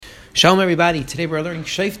Shalom everybody, today we're learning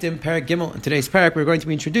Shaftim, Parak Gimel. In today's Parak we're going to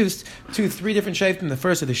be introduced to three different Shaftim. The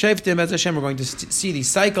first of the Shaftim, as Hashem, we're going to see the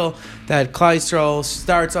cycle that Klal Yisrael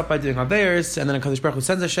starts up by doing Averos, and then HaKadosh Baruch Hu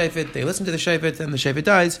sends a Shafit, they listen to the Shafit, and the Shafit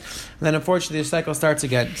dies, and then unfortunately the cycle starts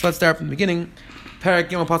again. So let's start from the beginning. Parak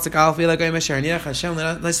Gimel Pasuk Aleph V'Ela Goyim Asher Niach Hashem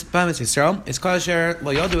L'Nais B'Ametz Yisrael. It's Kol Asher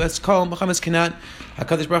Lo Yodu Es Kol B'Chametz Canaan.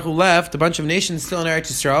 HaKadosh Baruch Hu left a bunch of nations still in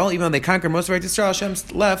Eretz Yisrael, even though they conquered most of Eretz Yisrael. Hashem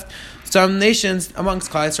left some nations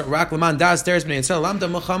amongst Klal Yisrael. Rak Laman Das Deres B'nei Yisrael Lamda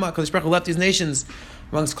Milchama. HaKadosh Baruch Hu left these nations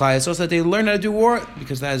amongst Klal Yisrael so that they learn how to do war,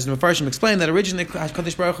 because as the Mefarshim explained, that originally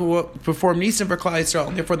HaKadosh Baruch Hu performed Nisim for Klal Yisrael,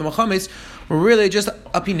 and therefore the Milchames were really just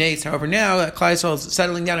apinates. However, now that Klal Yisrael is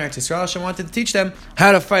settling down in Eretz Yisrael, Hashem wanted to teach them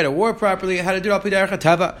how to fight a war properly, how to do Al Pi Derech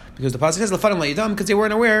HaTava, because the pasuk says Lefanim La'idam, because they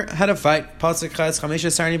weren't aware how to fight. Pasuk Chas Chamesha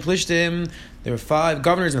Sarni Plishtim. There were 5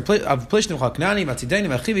 governors of Plishtim, Chalknani, Vatidani,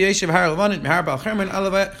 Vachiv Yeshiv, Har Levanit, Mehar Baal Cherman,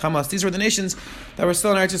 Alavet, Hamas. These were the nations that were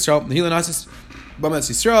still in Eretz Yisrael. The Hilanasis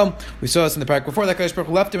B'Ametz Yisrael. We saw this in the parak before that Kadosh Baruch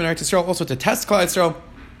Hu left him in Eretz Yisrael also to test Klal Yisrael.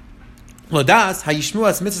 Lodas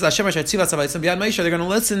hayishmuas mitzvahs Hashem asher tzivas avayisam b'yad Moshe. They're going to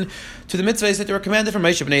listen to the mitzvahs that they were commanded from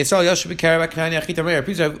Moshe. Bnei Yisrael Yoshu b'Karei Kanani Achit Ameir.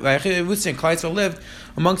 V'Achiv Yevusim. Klal Yisrael lived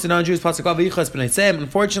amongst the non-Jews. Pasuk Vav Yichas Bnei Seim.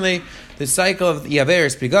 Unfortunately, the cycle of the Yaver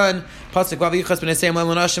has begun. Pasuk Vav Yichas Bnei Seim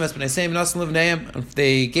Le'Elon Hashem Es Bnei Seim Nasan Livneim.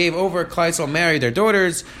 They gave over. Klal Yisrael married their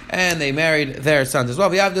daughters and they married their sons as well.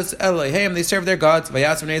 V'Yavdus Elohim. They served their gods.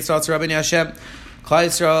 V'Yas Bnei Yisrael Tzara Bnei Hashem. Klal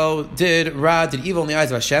Yisrael did evil in the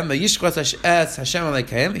eyes of Hashem. Here the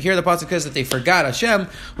pasuk says that they forgot Hashem,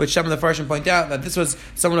 which some of the Farshim point out that this was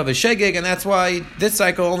someone of a shegig, and that's why this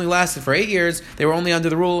cycle only lasted for 8 years. They were only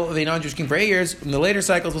under the rule of a non-Jewish king for 8 years. In the later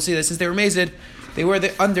cycles, we'll see that since they were mazed, they were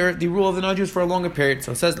under the rule of the non-Jews for a longer period.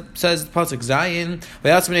 So it says the pasuk Zayin.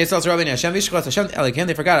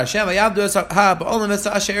 They forgot Hashem.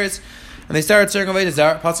 And they started serving Avodah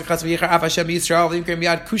Zarah. Pasuk Chas V'Yichar Af Hashem Yisrael V'Yimkrei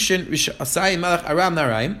Miyad Kushan Asayim Melech Aram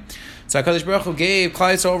Naraim. So HaKadosh Baruch Hu gave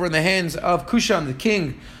Klal Yisrael over in the hands of Kushan, the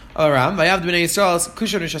king of Aram. V'Yavdu B'nei Yisrael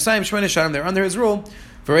Kushan Asayim Shmona Shanim. They're under his rule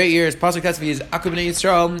for 8 years. Pasuk Chas V'Yiz Akub B'nei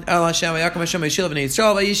Yisrael El Hashem V'Yakum Hashem V'Yishil B'nei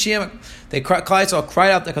Yisrael V'Yishim. Klal Yisrael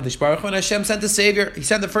cried out to HaKadosh Baruch Hu, and Hashem sent the Savior. He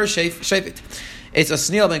sent the first Shafit. It's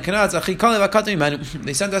Asniel ben Kenaz.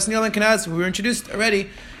 They sent Asniel ben Kenaz, who we were introduced already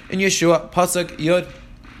in Yeshua. Pasuk Yod.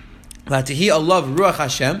 Latihi Allah Ruach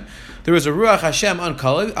Hashem. There was a Ruach Hashem on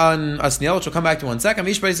Asniel, which we'll come back to in 1 second.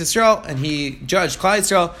 Mishpais Yisrael, and he judged Klal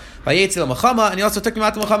Yisrael by Yetzil Mechama, and he also took them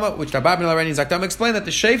out to Mechama, which Rabbi Ben already Zakdam explained that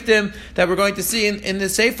the Shaftim that we're going to see in the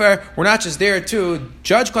Sefer were not just there to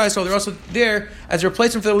judge Klal Yisrael, they're also there as a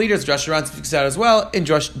replacement for the leaders. Josh Ran speaks out as well in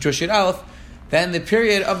Joshit Aleph. Then the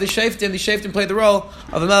period of the Shaftim played the role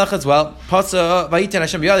of the Melech as well. Pasa Vayitan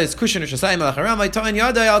Hashem Yadai Kushan Shasayim Melech Aram Vayitan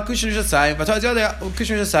Yadai Al Kushan Shasayim Vataz Yadai Al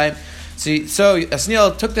Kushan Shasayim. So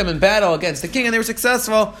Asniel took them in battle against the king, and they were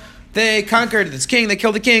successful. They conquered this king, they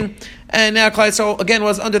killed the king, and now Klal Yisrael again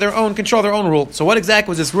was under their own control, their own rule. So what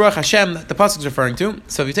exactly was this Ruach Hashem that the pasuk is referring to?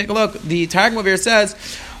 So if you take a look, the Targum over here says,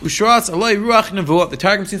 Ushras Aloi Ruach Nevuah. The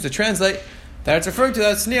Targum seems to translate that it's referring to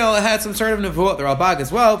that Asniel had some sort of Nevuah. The Ralbag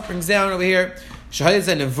as well brings down over here, Shahid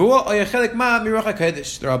said Nevuah or Yechelik Ma Miruach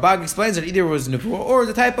HaKodesh. The Ralbag explains that either it was Nevuah or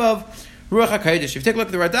the type of Ruach HaKodesh. If you take a look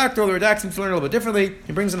at the Radak seems to learn a little bit differently.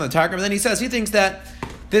 He brings in the Targum, and then he says he thinks that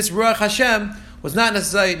this Ruach Hashem was not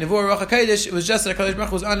necessarily Nevuah Ruach HaKodesh. It was just that HaKadosh Baruch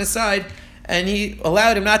Hu was on his side, and he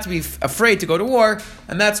allowed him not to be afraid to go to war,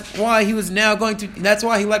 and that's why he was now going to. That's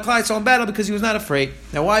why he let Klal Yisrael in battle, because he was not afraid.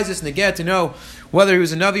 Now, why is this neged to know whether he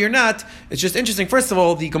was a Navi or not? It's just interesting. First of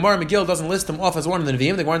all, the Gemara Megillah doesn't list him off as one of the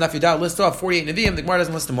Nevi'im. The Gemara Daf Yudal lists off 48 Nevi'im. The Gemara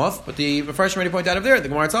doesn't list him off, but the Mepharshim already point out over there. The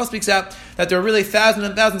Gemara itself speaks out that there are really thousands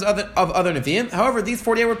and thousands of other Nevi'im. However, these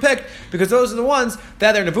 48 were picked because those are the ones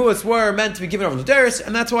that their Nevuahs were meant to be given over to Darius,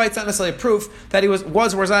 and that's why it's not necessarily a proof that he was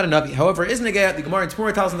or was not a Navi. However, it is neged. The Gemara in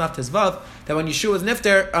Tmurah tells us in Tezvav that when Yeshua was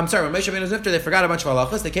nifter, when Moshe Rabbeinu was nifter, they forgot a bunch of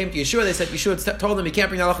halachas. They came to Yeshua. They said Yeshua told them he can't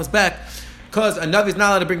bring the halachas back, because a Navi is not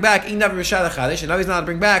allowed to bring back, a Navi is not allowed to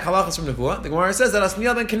bring back halachas from Nevuah. The Gemara says that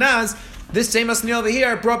Asniel ben Kenaz, this same Asniel over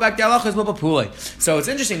here, brought back the halachas Mupapulei. So it's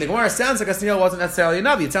interesting, the Gemara sounds like Asniel wasn't necessarily a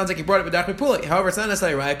Navi. It sounds like he brought it B'dach Mupulei. However, it's not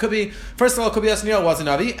necessarily right. It could be, first of all, it could be Asniel was a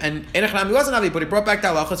Navi, and Enochanami was a Navi, but he brought back the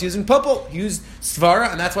halachas using Pupul, used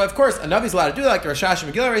Svara, and that's why, of course, a Navi is allowed to do that, like the Rashash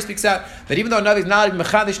and Megillah speaks out, that even though a Navi is not even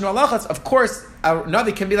Mechadish no halachas, of course, a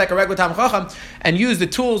Navi can be like a regular Tam Chacham and use the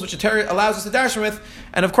tools which the Torah allows us to darshan with,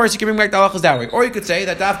 and of course you can bring back the halachas that way. Or you could say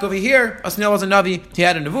that Dafka over here, Asniel was a Navi, he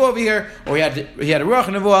had a Nevuah over here, or he had a Ruach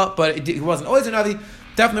Nevuah, but he wasn't always a Navi.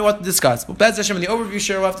 Definitely what to discuss. But Bez Hashem in the overview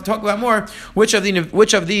share we'll have to talk about more which of the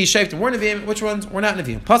Shaftim were Nevi'im, which ones were not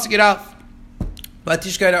Nevi'im. Pasuk it out.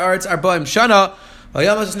 Batishkai Arts Arbaim Shana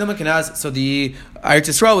So the Eretz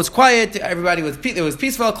Yisrael was quiet. Everybody was it was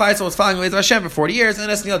peaceful. Klal Yisrael was following the ways of Hashem for 40 years, and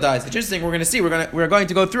then Esniel dies. It's interesting. We're going to see. We're going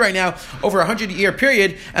to go through right now over a 100-year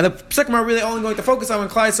period, and the Psukim are really only going to focus on when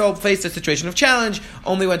Klal Yisrael faced a situation of challenge,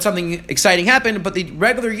 only when something exciting happened. But the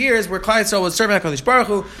regular years where Klal Yisrael was serving HaKadosh Baruch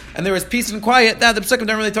Hu, and there was peace and quiet, that the Psukim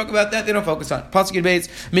don't really talk about that. They don't focus on Pasuk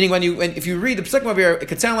Yud, meaning if you read the Psukim over here, it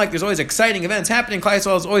could sound like there's always exciting events happening. Klal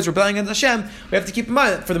Yisrael is always rebelling against Hashem. We have to keep in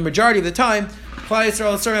mind that for the majority of the time, Klal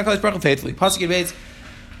Yisrael is serving HaKadosh Baruch Hu faithfully. Pasuk Yud.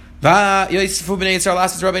 Klal Yisrael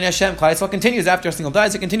continues after a single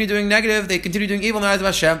dies. They continue doing negative. They continue doing evil in the eyes of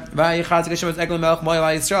Hashem. So now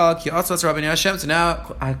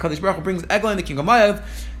Kadosh Baruch Hu brings Eglon, the king of Moav,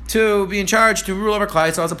 to be in charge to rule over Klal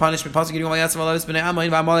Yisrael as a punishment.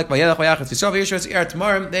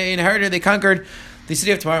 They inherited. They conquered the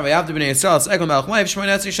city of Tamar. So now Klal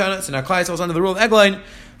Yisrael is under the rule of Eglon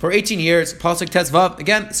for 18 years. Pasuk Tetzvav,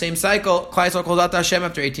 again, same cycle. Klal Yisrael calls out to Hashem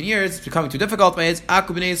after 18 years. It's becoming too difficult. It's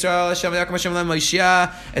Aku b'nei Yisrael, Hashem v'yakum Hashem l'em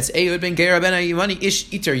Moshiach. It's Ehud ben Gera ben Yimani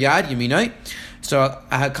ish iter yad Yeminai. So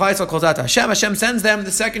Klal Yisrael calls out to Hashem. Hashem sends them the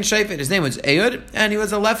second shayfet. His name was Ehud, and he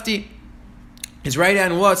was a lefty. His right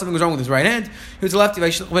hand something was wrong with his right hand. He was a lefty.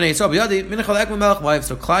 So Klal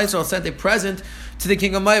Yisrael sent a present to the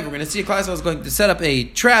king of Moav. We're going to see Klal Yisrael is going to set up a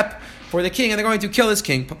trap for the king, and they're going to kill this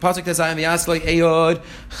king. Pasuk Tezayim Yasloi Ehud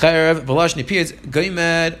Cherev Balash Nipiz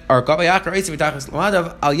Goimed Arkabayakar Eitzim Vitachas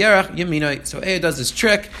Lamadav Al Yerach Yeminoi. So Ehud does this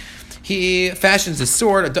trick. He fashions this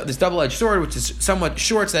sword, this double-edged sword, which is somewhat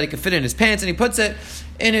short, so that he can fit in his pants, and he puts it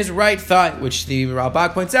in his right thigh, which the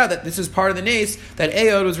Ralbag points out that this is part of the nace, that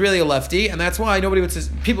Ehud was really a lefty, and that's why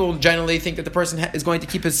people generally think that the person is going to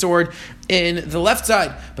keep his sword in the left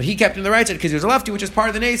side, but he kept it in the right side because he was a lefty, which is part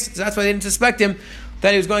of the nace, so that's why they didn't suspect him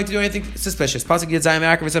that he was going to do anything suspicious. So they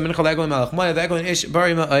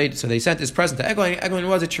sent this present to Eglon. Eglon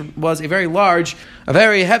was a very large, a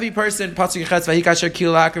very heavy person.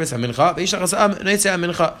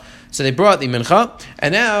 So they brought the mincha,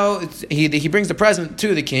 and now he brings the present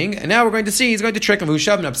to the king, and now we're going to see he's going to trick him.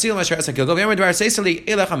 So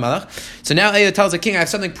now Ehud tells the king, I have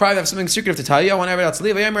something private, I have something secret to tell you. I want everybody else to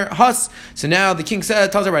leave. So now the king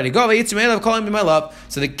tells everybody, go, call him to my love.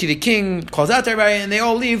 So the king calls out to everybody, and they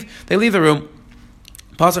all leave. They leave the room.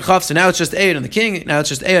 So now it's just Ehud and the king. Now it's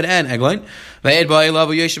just Ehud and Eglon. So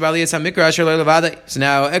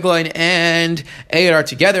now Eglon and Ehud are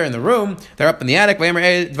together in the room. They're up in the attic. So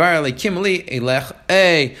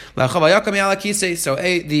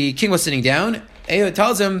the king was sitting down. Ehud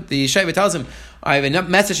tells him, the Shaiva tells him, I have a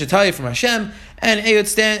message to tell you from Hashem. And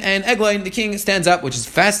Eglon, the king, stands up, which is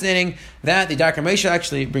fascinating. That the Darkar Moshe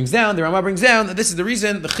actually brings down. The Ramah brings down that this is the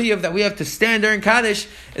reason the chiyuv that we have to stand during Kaddish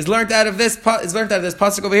is learned out of this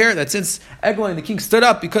pasuk over here. That since Eglon, the king, stood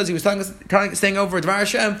up because he was staying over Dvar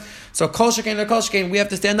Hashem, so Kol Shekain, we have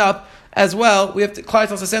to stand up as well. We have to Klal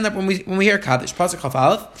Yisrael to stand up when we hear Kaddish. Pasuk Chaf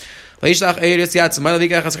Aleph. Ehud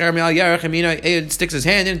sticks his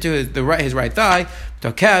hand into his right thigh.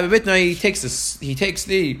 He takes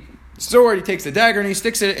the sword, he takes the dagger, and he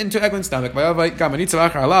sticks it into Eglon's stomach.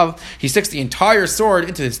 He sticks the entire sword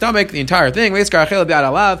into his stomach, the entire thing.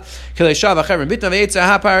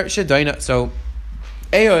 So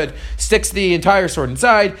Ehud sticks the entire sword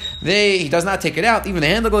inside. He does not take it out. Even the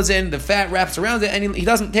handle goes in. The fat wraps around it, and he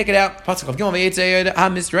doesn't take it out. Ehud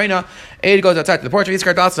goes outside to the porch.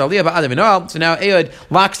 So now Ehud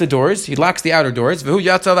locks the doors. He locks the outer doors. So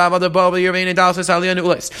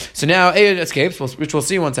now Ehud escapes, which we'll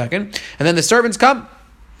see in 1 second. And then the servants come,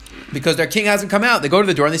 because their king hasn't come out. They go to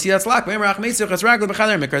the door and they see that's locked. So they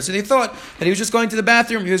thought that he was just going to the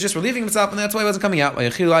bathroom. He was just relieving himself, and that's why he wasn't coming out. They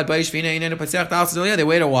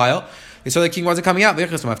wait a while. They saw the king wasn't coming out. So they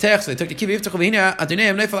took the key. So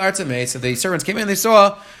the servants came in and they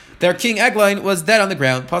saw their king Eglon was dead on the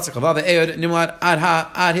ground.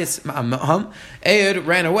 Ehud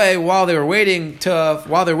ran away while they were waiting to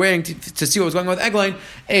see what was going on with Eglon.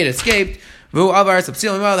 Ehud escaped. He passed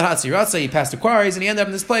the quarries and he ended up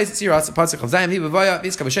in this place. So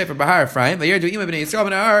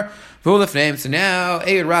now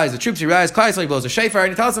Ehud rises, the troops rise, Klal Yisrael blows a shofar,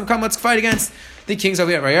 and he tells them, come, let's fight against the kings over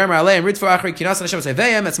here. So Ehud tells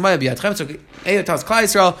Klal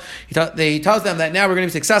Yisrael, he tells them that now we're going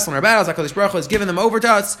to be successful in our battles. HaKadosh Baruch Hu has given them over to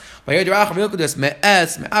us. So now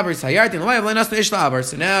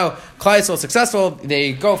Klal Yisrael is successful.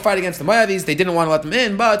 They go fight against the Moavites. They didn't want to let them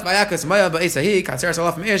in, but they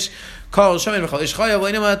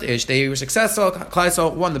were successful. Klal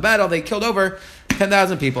Yisrael won the battle. They killed over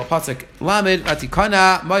 10,000 people. Pasuk Lamed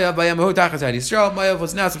Atikana Moav Moav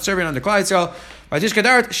was now subservient under Klal Yisrael.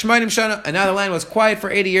 And now the land was quiet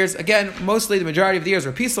for 80 years. Again, mostly the majority of the years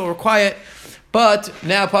were peaceful, were quiet. But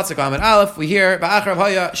now Pasuk Amud Aleph, we hear Ba'achar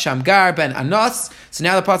Haya Shamgar ben Anas. So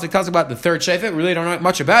now the Pasuk talks about the third Shefet. We really don't know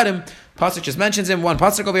much about him. Pasuk just mentions him. One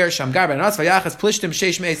Pasuk over here, Shamgar ben Anas Vayachas Plishtim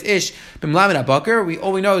Sheish Meis Ish B'Mlamed Abakar.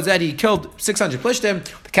 All we know is that he killed 600 Plishtim.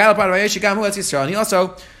 The cattle part of Vayeshigam Hu Yisrael, and he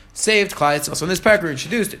also saved Klal Yisrael. So in this parak, we're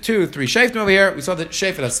introduced to 3 Sheftim over here. We saw the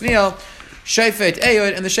Shefet Asniel, Shefet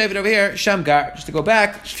Eyud, and the Shefet over here, Shamgar. Just to go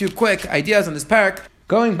back, a few quick ideas on this parak.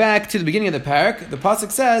 Going back to the beginning of the parak, the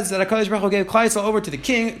pasuk says that HaKadosh Baruch Hu gave Klal Yisrael over to the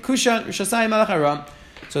king, Kushan Rishasai Melech Aram.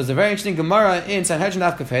 So it's a very interesting Gemara in Sanhedrin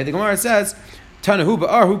Daf Kafeh. The Gemara says, Tanahu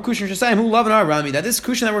Ba'arhu Kushan Rishasai Hu Lavan Arami. That this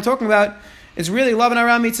Kushan that we're talking about is really Lavan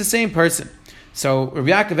Arami. It's the same person. So Rabbi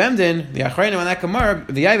Yaakov Emden, the Achrayim on that Gemara,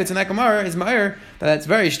 the Yavitz in that Gemara is Ma'ir, that's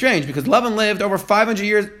very strange because Lavan lived over 500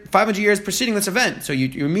 years preceding this event. So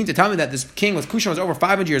you mean to tell me that this king with Kushan was over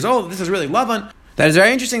 500 years old? This is really Lavan. That is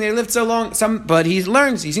very interesting that he lived so long. But he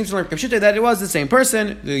seems to learn Kapshita that it was the same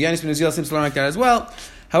person. The Yanis ben Uziel seems to learn like that as well.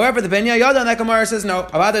 However, the Ben Yada in that Gemara says no.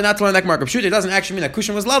 Avada not to learn that Gemara Kapshita. It doesn't actually mean that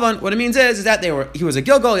Kushan was Lavan. What it means is that he was a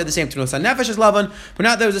Gilgal. He had the same Tunos Nefesh as Lavan, but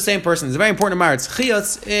not that it was the same person. It's a very important Maritz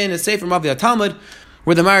Chiyas in a Sefer Mavli Talmud,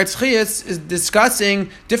 where the Maritz Chiyas is discussing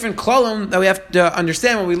different klolim that we have to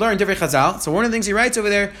understand when we learn different Chazal. So one of the things he writes over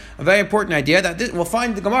there, a very important idea, that we'll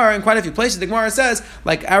find the Gemara in quite a few places. The Gemara says,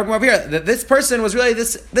 like our Gemara over here, that this person was really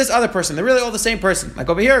this other person. They're really all the same person. Like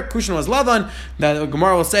over here, Kushan was Lavan. The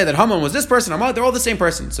Gemara will say that Haman was this person. They're all the same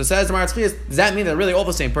person. So says the Maritz Chiyas, does that mean they're really all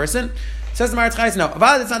the same person? Says the Maritz Chiyas, no.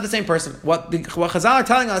 Avad, it's not the same person. What Chazal are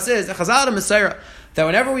telling us is that Chazal to Messiah, that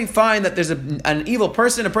whenever we find that there's an evil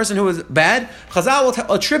person, a person who is bad, Chazal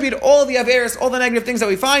will attribute all the averis, all the negative things that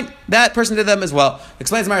we find, that person did them as well.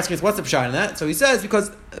 Explains Maritz Chiyas, what's the pshat in that? So he says, because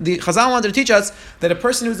the Chazal wanted to teach us that a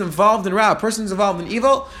person who's involved in Ra, a person who's involved in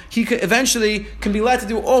evil, he could eventually can be led to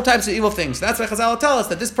do all types of evil things. That's why Chazal will tell us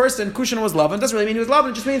that this person, Kushan, was Lavan. It doesn't really mean he was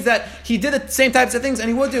Lavan, it just means that he did the same types of things and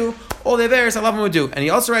he would do all the averis that Lavan would do. And he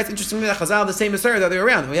also writes, interestingly, that Chazal, the same Messiah, the other way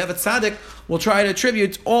around. We have a tzaddik, will try to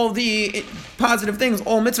attribute all the positive things,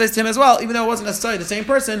 all mitzvahs to him as well, even though it wasn't necessarily the same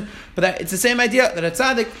person, but that it's the same idea that a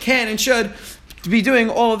tzaddik can and should be doing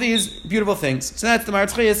all of these beautiful things. So that's the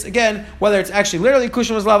Maritz Chiyas, again, whether it's actually literally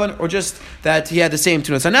Kushan was Lavan, or just that he had the same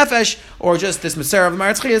Tunos HaNefesh, or just this Maser of the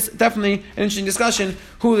Maritz Chiyas. Definitely an interesting discussion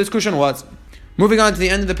who this Kushan was. Moving on to the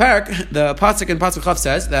end of the parak, the Pasuk in Pasuk Chav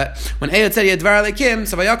says that when Eyud said he had Dvar Alekim,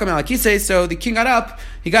 so the king got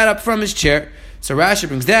up from his chair. So Rashi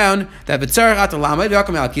brings down that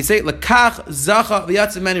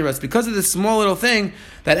because of this small little thing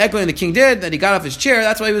that Eglon the king did, that he got off his chair,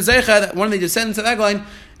 that's why he was Zeicha, that one of the descendants of Eglon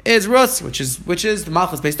is Rus, which is the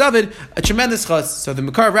Malchus Beis David, a tremendous chus. So the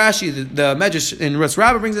Makar Rashi, the Medrash in Rus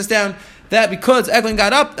Rabbah brings us down that because Eglon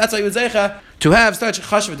got up, that's why he was Zeicha to have such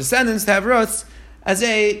chashuv descendants, to have Rus as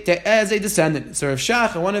a descendant. So Rav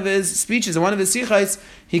Shach, in one of his speeches, in one of his sichos,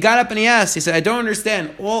 he got up and he asked, he said, I don't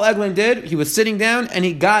understand. All Eglon did, he was sitting down and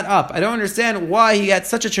he got up. I don't understand why he had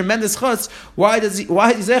such a tremendous chutz. Why did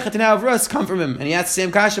Zeicha to now have Rus come from him? And he asked the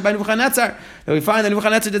same kasha by Nebuchadnezzar, that we find that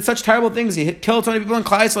Nebuchadnezzar did such terrible things. He killed so many people in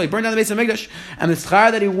Klal Yisrael, he burned down the base of Mikdash, and the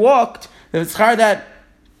schar that he walked, the schar that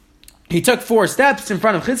he took 4 steps in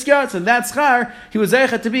front of Chizkiah, so that schar, he was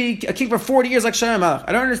zeichet to be a king for 40 years like Shalom Malach.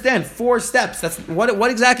 I don't understand. 4 steps. That's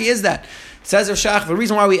what exactly is that? Says Rav Shach, the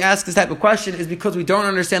reason why we ask this type of question is because we don't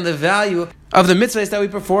understand the value of the mitzvahs that we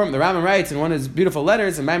perform. The Rambam writes in one of his beautiful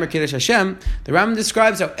letters in Maimer Kiddush Hashem, the Rambam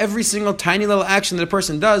describes how every single tiny little action that a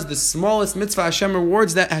person does, the smallest mitzvah, Hashem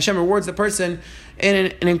rewards the person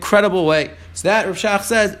in an incredible way. So that, Rav Shach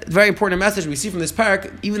says, very important message we see from this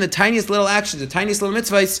parak, even the tiniest little actions, the tiniest little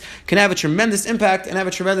mitzvahs can have a tremendous impact and have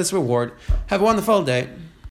a tremendous reward. Have a wonderful day.